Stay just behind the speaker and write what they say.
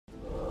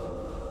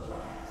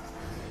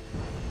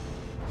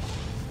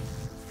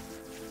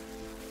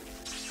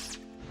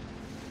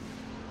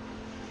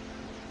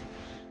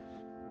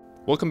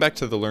Welcome back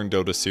to the Learn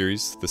Dota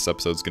series. This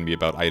episode is going to be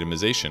about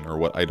itemization, or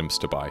what items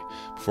to buy.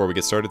 Before we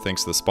get started,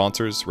 thanks to the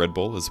sponsors, Red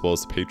Bull, as well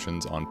as the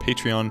patrons on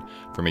Patreon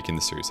for making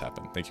this series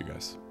happen. Thank you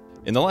guys.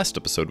 In the last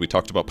episode, we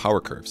talked about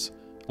power curves.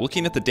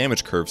 Looking at the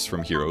damage curves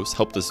from heroes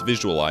helped us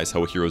visualize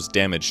how a hero's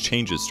damage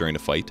changes during a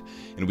fight,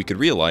 and we could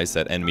realize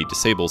that enemy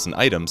disables and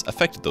items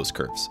affected those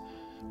curves.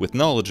 With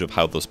knowledge of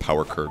how those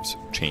power curves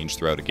change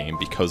throughout a game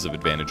because of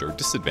advantage or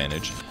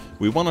disadvantage,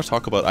 we want to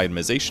talk about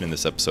itemization in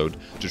this episode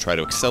to try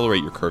to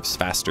accelerate your curves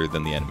faster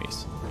than the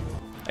enemies.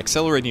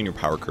 Accelerating your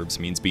power curves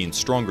means being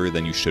stronger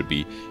than you should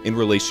be in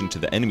relation to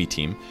the enemy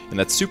team, and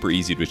that's super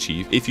easy to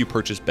achieve if you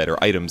purchase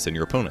better items than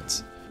your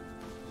opponents.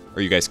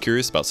 Are you guys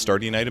curious about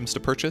starting items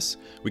to purchase?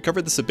 We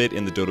covered this a bit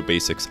in the Dota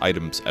Basics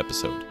items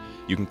episode.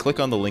 You can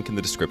click on the link in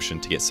the description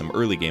to get some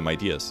early game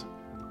ideas.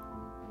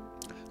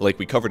 Like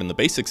we covered in the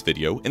basics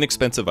video,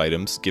 inexpensive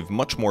items give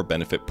much more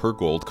benefit per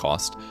gold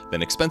cost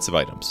than expensive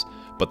items,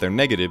 but their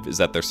negative is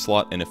that they're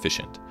slot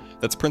inefficient.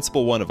 That's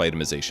principle 1 of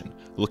itemization.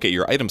 Look at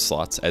your item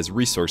slots as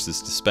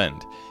resources to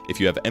spend. If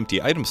you have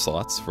empty item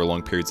slots for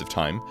long periods of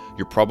time,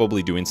 you're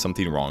probably doing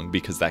something wrong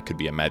because that could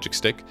be a magic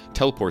stick,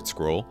 teleport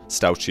scroll,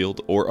 stout shield,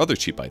 or other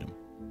cheap item.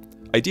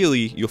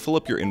 Ideally, you'll fill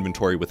up your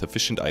inventory with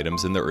efficient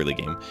items in the early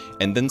game,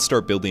 and then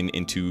start building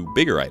into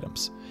bigger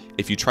items.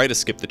 If you try to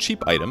skip the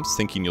cheap items,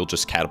 thinking you'll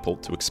just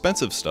catapult to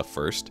expensive stuff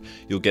first,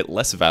 you'll get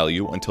less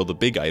value until the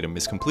big item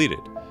is completed.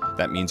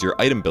 That means your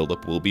item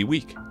buildup will be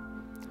weak.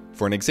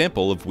 For an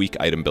example of weak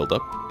item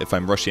buildup, if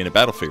I'm rushing a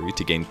Battle Fury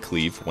to gain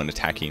cleave when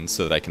attacking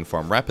so that I can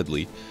farm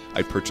rapidly,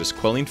 I'd purchase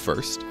Quelling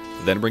first,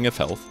 then Ring of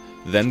Health,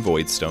 then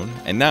Voidstone,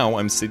 and now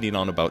I'm sitting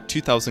on about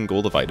 2,000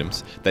 gold of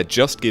items that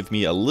just give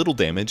me a little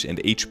damage and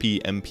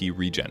HP MP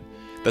regen.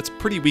 That's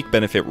pretty weak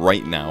benefit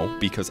right now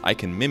because I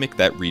can mimic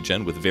that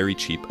regen with very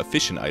cheap,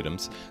 efficient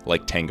items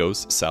like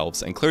Tangos,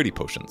 Salves, and Clarity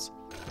Potions.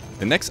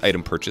 The next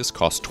item purchase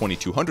costs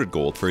 2,200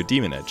 gold for a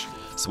Demon Edge,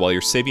 so while you're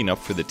saving up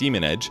for the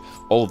Demon Edge,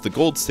 all of the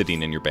gold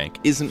sitting in your bank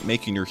isn't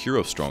making your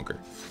hero stronger.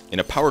 In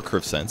a power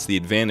curve sense, the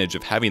advantage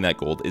of having that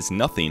gold is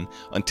nothing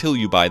until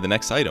you buy the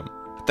next item.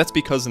 That's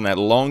because in that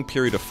long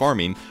period of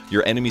farming,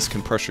 your enemies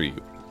can pressure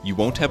you. You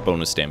won't have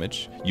bonus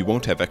damage, you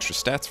won't have extra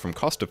stats from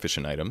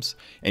cost-efficient items,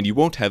 and you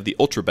won't have the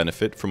ultra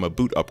benefit from a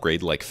boot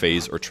upgrade like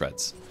Phase or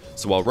Treads.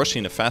 So while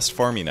rushing a fast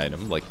farming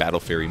item like Battle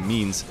Fury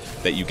means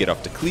that you get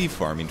up to cleave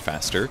farming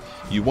faster,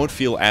 you won't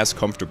feel as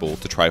comfortable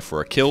to try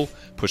for a kill,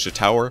 push a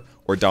tower,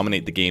 or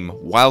dominate the game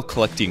while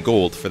collecting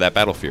gold for that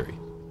Battle Fury.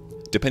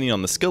 Depending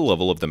on the skill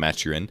level of the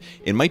match you're in,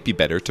 it might be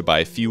better to buy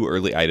a few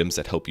early items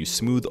that help you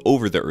smooth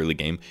over the early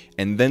game,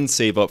 and then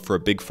save up for a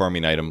big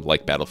farming item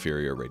like Battle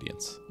Fury or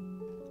Radiance.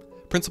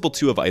 Principle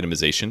 2 of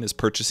itemization is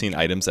purchasing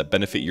items that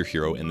benefit your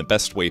hero in the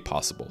best way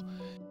possible.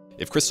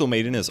 If Crystal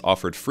Maiden is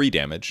offered free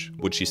damage,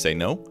 would she say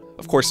no?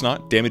 Of course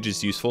not, damage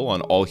is useful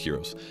on all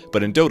heroes,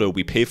 but in Dota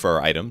we pay for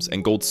our items,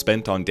 and gold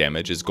spent on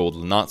damage is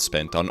gold not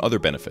spent on other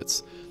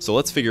benefits, so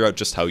let's figure out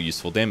just how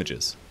useful damage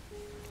is.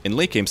 In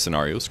late game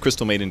scenarios,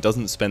 Crystal Maiden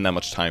doesn't spend that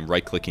much time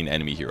right-clicking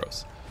enemy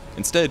heroes.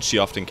 Instead, she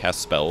often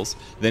casts spells,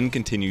 then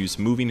continues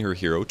moving her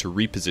hero to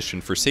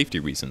reposition for safety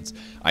reasons,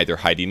 either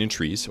hiding in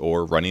trees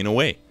or running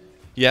away.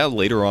 Yeah,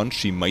 later on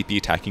she might be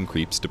attacking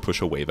creeps to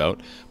push a wave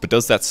out, but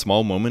does that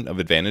small moment of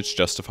advantage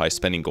justify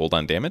spending gold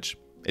on damage?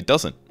 It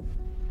doesn't.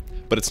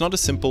 But it's not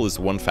as simple as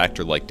one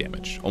factor like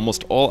damage.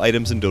 Almost all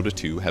items in Dota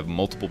 2 have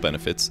multiple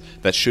benefits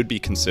that should be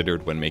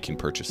considered when making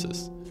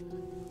purchases.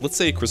 Let's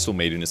say Crystal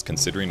Maiden is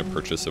considering a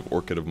purchase of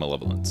Orchid of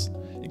Malevolence.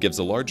 It gives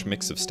a large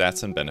mix of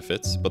stats and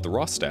benefits, but the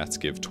raw stats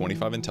give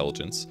 25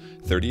 intelligence,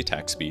 30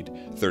 attack speed,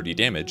 30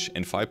 damage,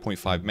 and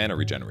 5.5 mana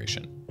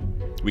regeneration.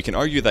 We can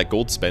argue that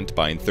gold spent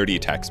buying 30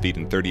 attack speed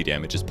and 30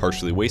 damage is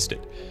partially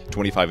wasted.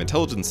 25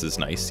 intelligence is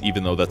nice,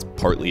 even though that's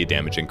partly a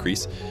damage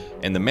increase,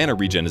 and the mana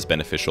regen is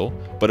beneficial,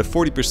 but if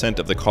 40%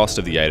 of the cost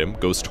of the item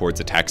goes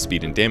towards attack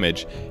speed and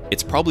damage,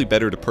 it's probably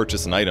better to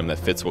purchase an item that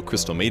fits what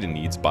Crystal Maiden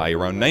needs by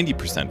around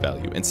 90%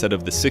 value instead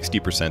of the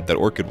 60% that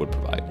Orchid would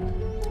provide.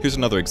 Here's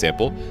another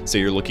example. Say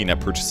you're looking at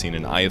purchasing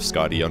an Eye of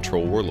Skadi on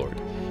Troll Warlord.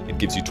 It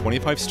gives you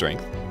 25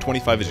 strength,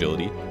 25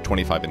 agility,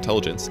 25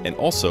 intelligence, and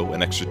also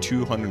an extra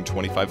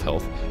 225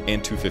 health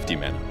and 250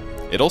 mana.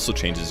 It also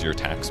changes your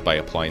attacks by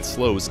applying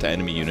slows to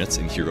enemy units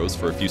and heroes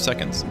for a few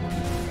seconds.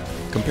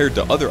 Compared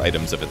to other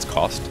items of its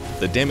cost,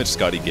 the damage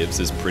Skadi gives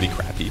is pretty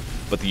crappy,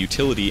 but the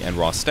utility and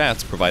raw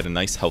stats provide a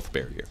nice health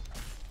barrier.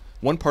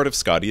 One part of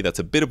Skadi that's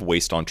a bit of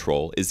waste on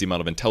Troll is the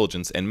amount of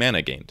intelligence and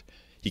mana gained.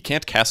 He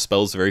can't cast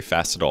spells very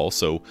fast at all,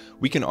 so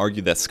we can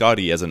argue that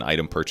Skadi as an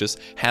item purchase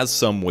has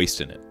some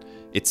waste in it.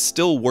 It's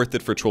still worth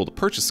it for Troll to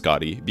purchase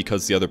Skadi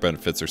because the other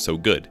benefits are so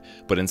good,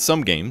 but in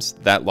some games,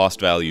 that lost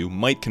value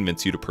might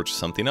convince you to purchase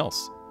something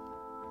else.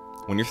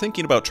 When you're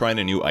thinking about trying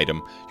a new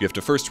item, you have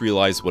to first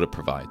realize what it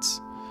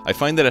provides. I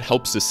find that it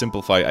helps to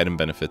simplify item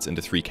benefits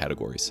into 3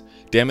 categories: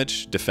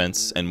 damage,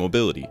 defense, and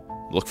mobility.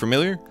 Look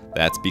familiar?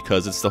 That's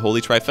because it's the holy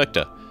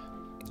trifecta.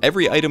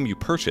 Every item you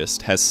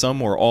purchased has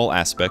some or all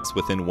aspects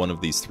within one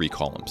of these 3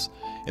 columns.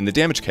 In the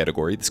damage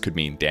category, this could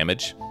mean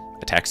damage,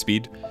 attack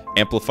speed,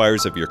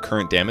 amplifiers of your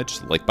current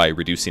damage, like by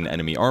reducing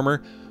enemy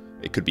armor,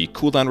 It could be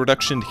cooldown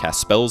reduction to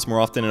cast spells more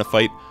often in a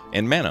fight,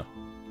 and mana.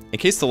 In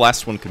case the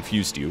last one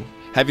confused you,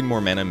 having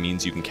more mana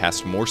means you can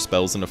cast more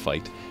spells in a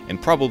fight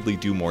and probably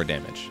do more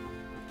damage.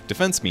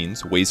 Defense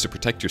means ways to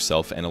protect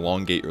yourself and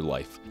elongate your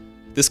life.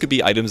 This could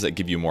be items that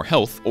give you more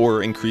health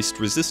or increased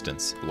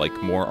resistance,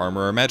 like more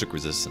armor or magic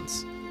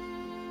resistance.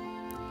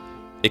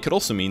 It could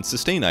also mean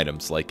sustain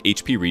items like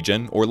HP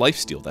regen or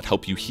lifesteal that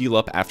help you heal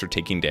up after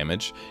taking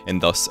damage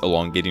and thus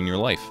elongating your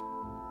life.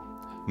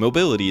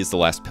 Mobility is the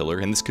last pillar,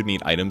 and this could mean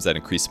items that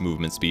increase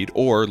movement speed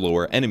or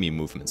lower enemy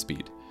movement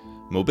speed.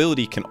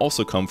 Mobility can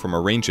also come from a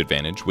range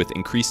advantage with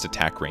increased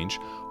attack range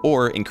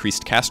or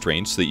increased cast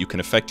range so that you can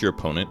affect your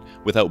opponent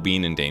without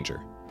being in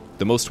danger.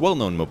 The most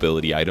well-known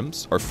mobility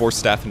items are Force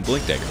Staff and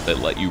Blink Dagger that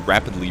let you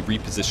rapidly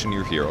reposition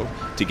your hero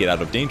to get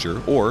out of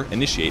danger or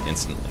initiate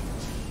instantly.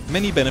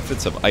 Many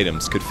benefits of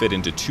items could fit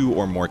into 2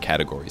 or more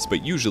categories,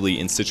 but usually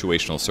in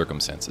situational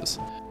circumstances.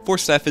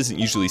 Force Staff isn't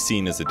usually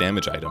seen as a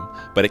damage item,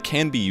 but it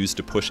can be used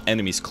to push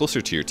enemies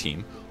closer to your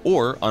team,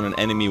 or on an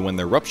enemy when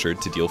they're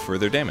ruptured to deal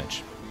further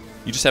damage.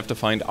 You just have to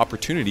find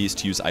opportunities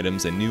to use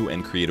items in new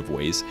and creative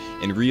ways,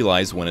 and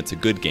realize when it's a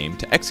good game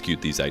to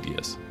execute these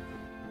ideas.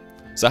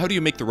 So how do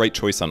you make the right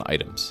choice on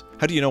items?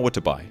 How do you know what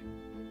to buy?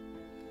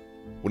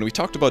 When we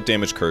talked about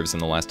damage curves in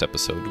the last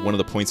episode, one of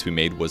the points we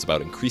made was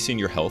about increasing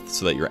your health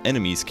so that your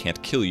enemies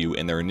can't kill you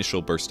in their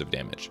initial burst of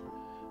damage.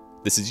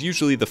 This is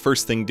usually the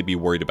first thing to be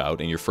worried about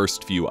in your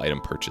first few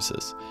item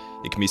purchases.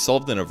 It can be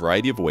solved in a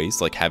variety of ways,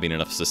 like having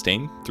enough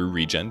sustain through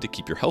regen to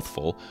keep your health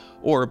full,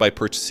 or by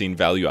purchasing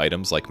value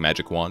items like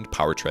Magic Wand,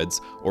 Power Treads,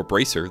 or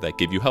Bracer that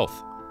give you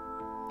health.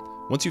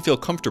 Once you feel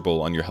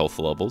comfortable on your health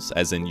levels,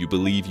 as in you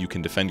believe you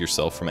can defend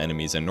yourself from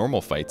enemies in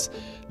normal fights,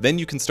 then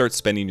you can start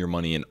spending your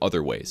money in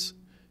other ways.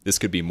 This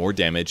could be more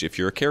damage if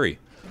you're a carry,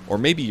 or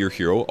maybe your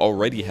hero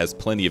already has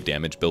plenty of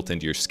damage built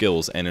into your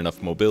skills and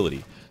enough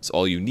mobility, so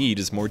all you need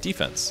is more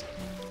defense.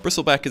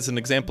 Bristleback is an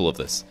example of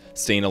this.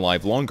 Staying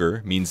alive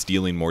longer means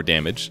dealing more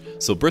damage,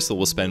 so Bristle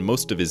will spend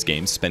most of his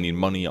games spending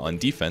money on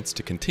defense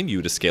to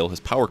continue to scale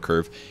his power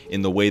curve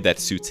in the way that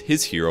suits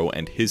his hero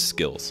and his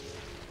skills.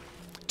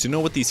 To know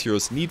what these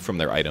heroes need from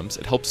their items,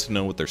 it helps to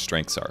know what their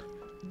strengths are.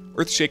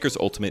 Earthshaker's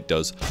ultimate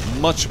does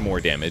much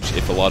more damage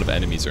if a lot of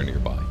enemies are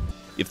nearby.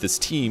 If this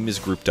team is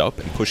grouped up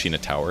and pushing a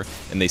tower,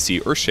 and they see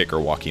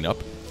Earthshaker walking up,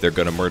 they're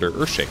gonna murder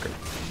Earthshaker.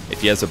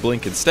 If he has a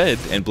blink instead,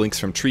 and blinks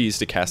from trees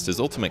to cast his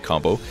ultimate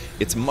combo,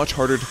 it's much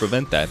harder to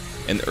prevent that,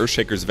 and the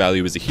Earthshaker's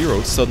value as a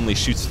hero suddenly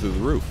shoots through the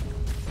roof.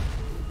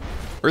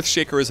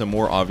 Earthshaker is a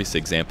more obvious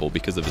example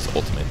because of his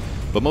ultimate,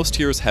 but most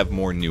heroes have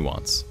more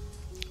nuance.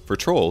 For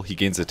Troll, he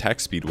gains attack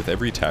speed with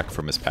every attack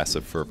from his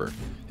passive Fervor.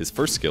 His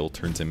first skill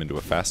turns him into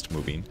a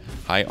fast-moving,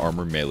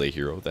 high-armor melee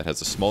hero that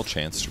has a small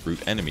chance to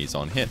root enemies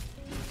on hit.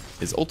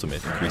 His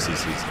ultimate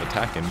increases his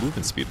attack and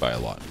movement speed by a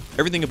lot.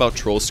 Everything about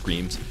Troll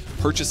screams,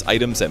 purchase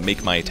items that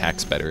make my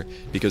attacks better,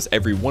 because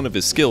every one of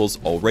his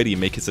skills already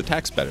make his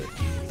attacks better.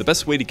 The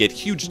best way to get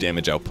huge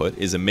damage output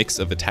is a mix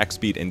of attack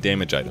speed and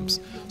damage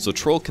items, so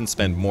Troll can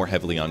spend more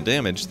heavily on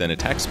damage than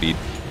attack speed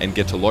and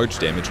get to large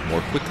damage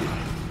more quickly.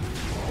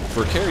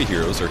 For carry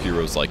heroes or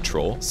heroes like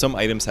Troll, some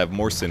items have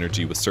more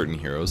synergy with certain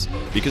heroes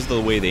because of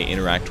the way they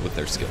interact with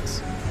their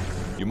skills.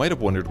 You might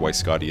have wondered why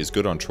Skadi is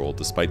good on Troll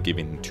despite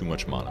giving him too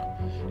much mana.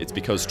 It's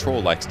because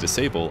Troll lacks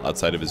Disable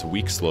outside of his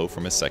weak slow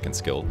from his second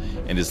skill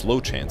and his low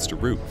chance to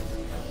root.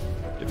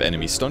 If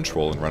enemies stun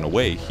Troll and run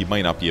away, he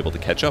might not be able to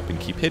catch up and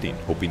keep hitting,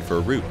 hoping for a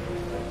root.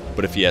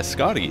 But if he has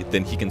Skadi,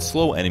 then he can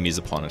slow enemies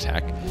upon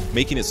attack,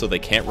 making it so they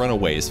can't run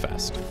away as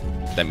fast.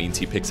 That means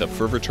he picks up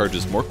Fervor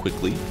charges more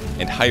quickly,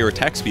 and higher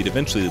attack speed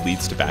eventually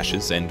leads to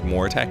bashes and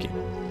more attacking.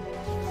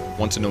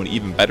 Want to know an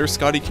even better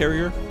Skadi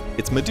carrier?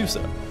 It's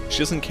Medusa. She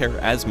doesn't care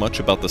as much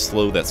about the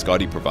slow that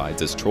Skadi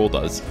provides as Troll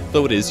does,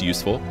 though it is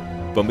useful,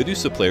 but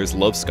Medusa players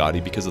love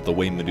Skadi because of the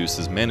way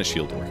Medusa's Mana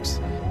Shield works.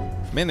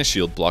 Mana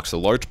Shield blocks a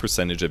large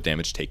percentage of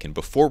damage taken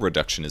before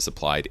reduction is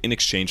applied in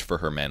exchange for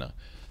her mana,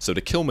 so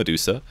to kill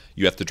Medusa,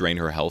 you have to drain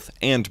her health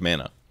and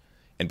mana.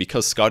 And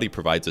because Skadi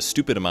provides a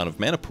stupid amount of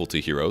mana pool to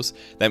heroes,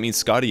 that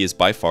means Skadi is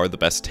by far the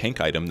best tank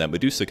item that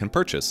Medusa can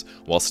purchase,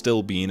 while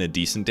still being a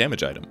decent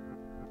damage item.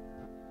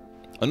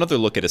 Another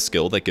look at a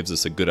skill that gives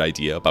us a good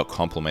idea about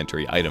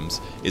complementary items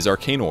is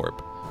Arcane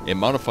Orb. It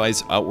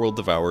modifies Outworld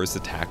Devourer's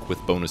attack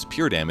with bonus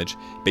pure damage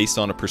based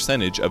on a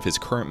percentage of his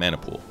current mana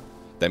pool.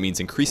 That means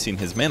increasing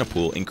his mana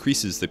pool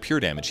increases the pure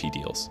damage he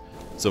deals.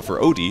 So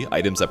for OD,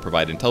 items that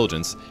provide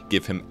intelligence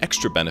give him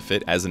extra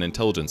benefit as an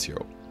intelligence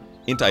hero.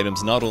 Int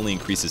items not only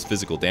increase his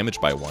physical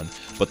damage by 1,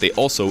 but they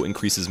also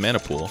increase his mana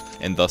pool,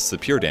 and thus the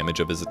pure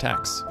damage of his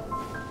attacks.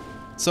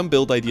 Some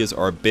build ideas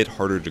are a bit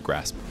harder to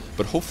grasp,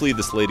 but hopefully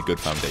this laid a good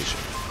foundation.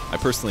 I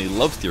personally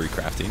love theory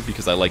crafting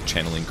because I like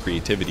channeling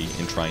creativity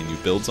in trying new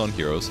builds on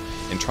heroes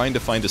and trying to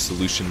find a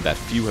solution that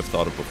few have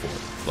thought of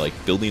before, like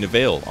building a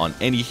veil on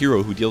any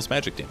hero who deals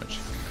magic damage.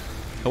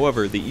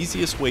 However, the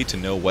easiest way to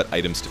know what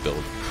items to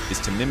build is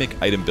to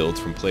mimic item builds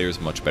from players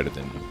much better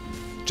than you.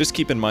 Just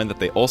keep in mind that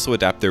they also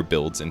adapt their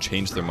builds and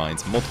change their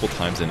minds multiple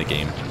times in a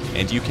game,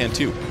 and you can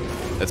too.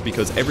 That's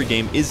because every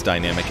game is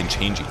dynamic and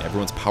changing.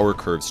 Everyone's power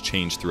curves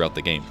change throughout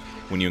the game.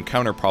 When you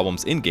encounter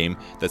problems in-game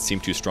that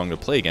seem too strong to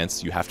play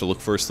against, you have to look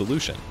for a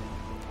solution.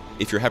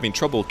 If you're having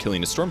trouble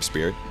killing a Storm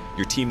Spirit,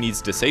 your team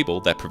needs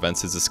Disable that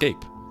prevents his escape.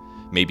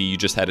 Maybe you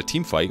just had a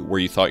team fight where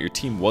you thought your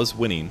team was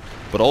winning,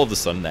 but all of a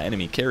sudden the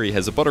enemy carry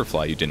has a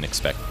Butterfly you didn't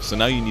expect, so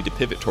now you need to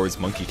pivot towards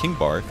Monkey King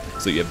Bar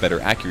so you have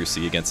better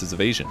accuracy against his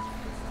evasion.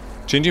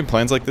 Changing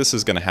plans like this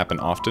is going to happen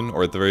often,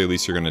 or at the very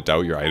least you're going to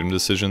doubt your item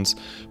decisions,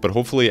 but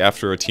hopefully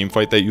after a team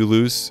fight that you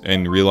lose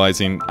and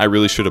realizing I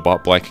really should have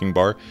bought Black King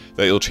Bar,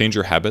 that you'll change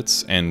your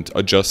habits and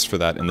adjust for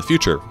that in the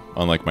future,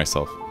 unlike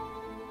myself.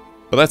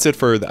 But that's it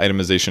for the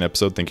itemization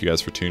episode. Thank you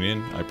guys for tuning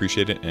in. I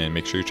appreciate it, and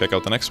make sure you check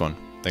out the next one.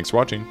 Thanks for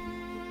watching.